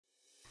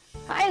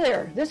Hi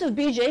there, this is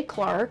BJ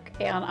Clark,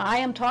 and I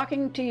am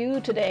talking to you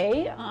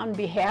today on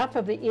behalf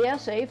of the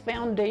ESA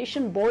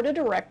Foundation Board of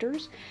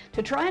Directors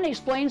to try and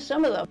explain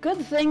some of the good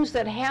things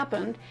that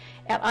happened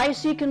at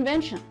IC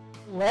Convention.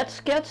 Let's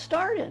get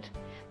started.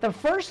 The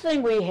first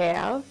thing we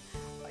have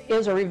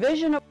is a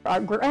revision of our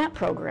grant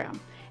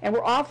program, and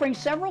we're offering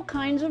several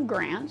kinds of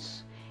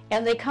grants,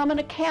 and they come in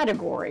a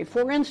category.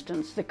 For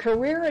instance, the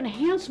Career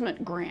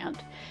Enhancement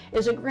Grant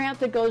is a grant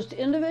that goes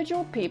to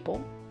individual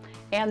people,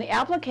 and the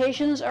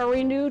applications are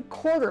renewed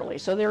quarterly,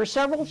 so there are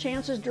several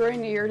chances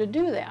during the year to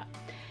do that.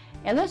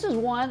 And this is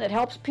one that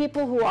helps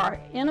people who are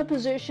in a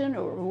position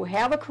or who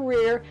have a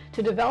career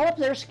to develop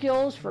their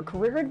skills for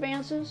career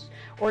advances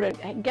or to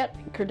get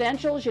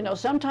credentials. You know,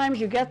 sometimes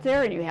you get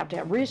there and you have to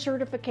have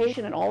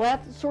recertification and all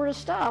that sort of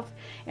stuff,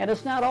 and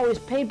it's not always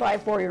paid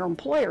for your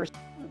employers.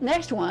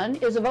 Next one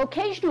is a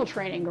vocational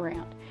training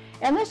grant,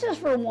 and this is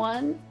for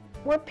one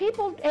where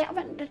people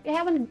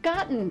haven't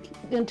gotten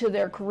into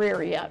their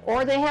career yet,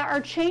 or they are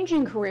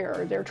changing career,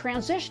 or they're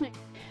transitioning.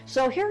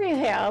 So here you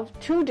have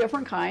two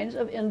different kinds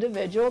of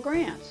individual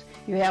grants.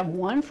 You have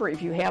one for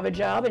if you have a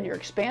job and you're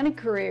expanding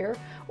career,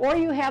 or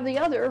you have the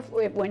other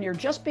when you're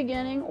just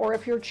beginning or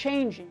if you're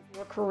changing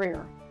your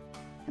career.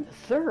 And the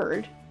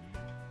third,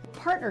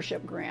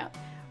 partnership grant,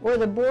 where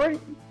the board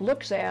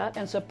looks at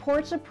and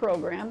supports a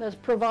program that's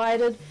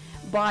provided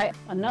by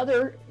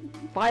another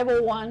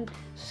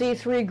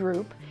 501c3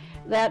 group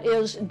that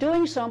is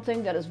doing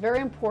something that is very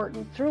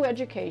important through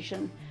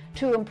education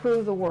to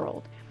improve the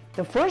world.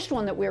 The first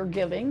one that we're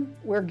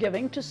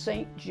giving to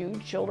St.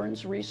 Jude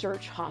Children's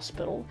Research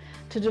Hospital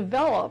to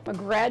develop a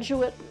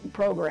graduate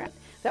program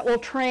that will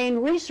train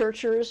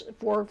researchers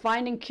for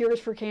finding cures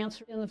for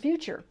cancer in the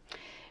future.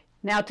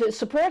 Now, to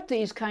support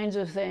these kinds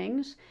of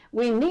things,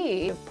 we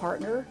need a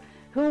partner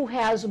who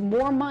has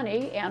more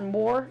money and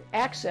more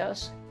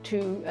access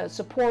to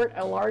support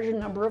a larger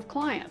number of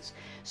clients.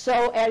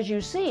 So as you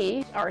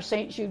see, our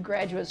St. Jude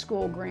Graduate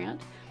School grant,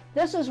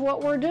 this is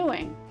what we're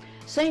doing.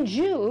 St.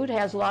 Jude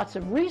has lots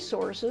of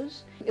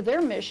resources.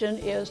 Their mission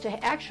is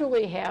to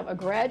actually have a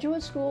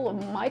graduate school of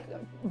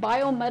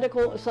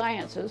biomedical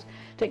sciences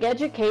to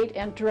educate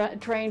and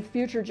train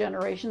future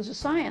generations of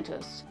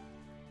scientists.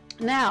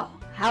 Now,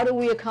 how do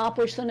we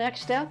accomplish the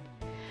next step?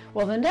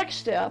 Well, the next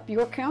step,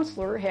 your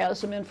counselor has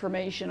some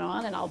information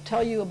on, and I'll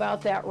tell you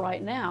about that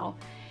right now,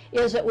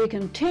 is that we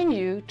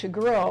continue to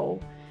grow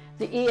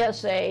the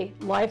ESA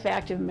Life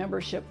Active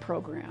Membership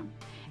Program.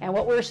 And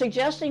what we're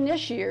suggesting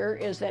this year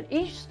is that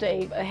each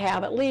state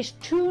have at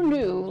least 2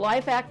 new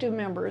Life Active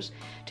members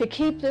to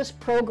keep this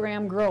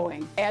program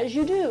growing. As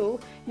you do,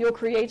 you'll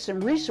create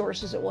some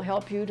resources that will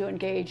help you to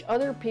engage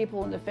other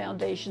people in the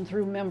foundation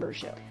through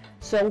membership.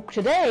 So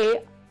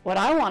today, what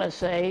I want to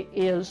say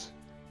is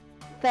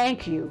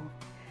thank you.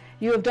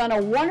 You have done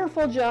a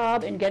wonderful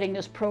job in getting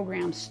this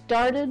program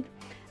started.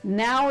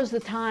 Now is the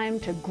time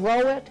to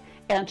grow it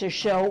and to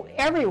show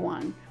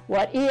everyone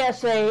what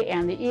ESA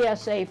and the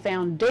ESA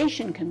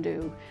Foundation can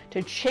do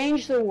to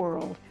change the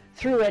world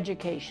through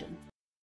education.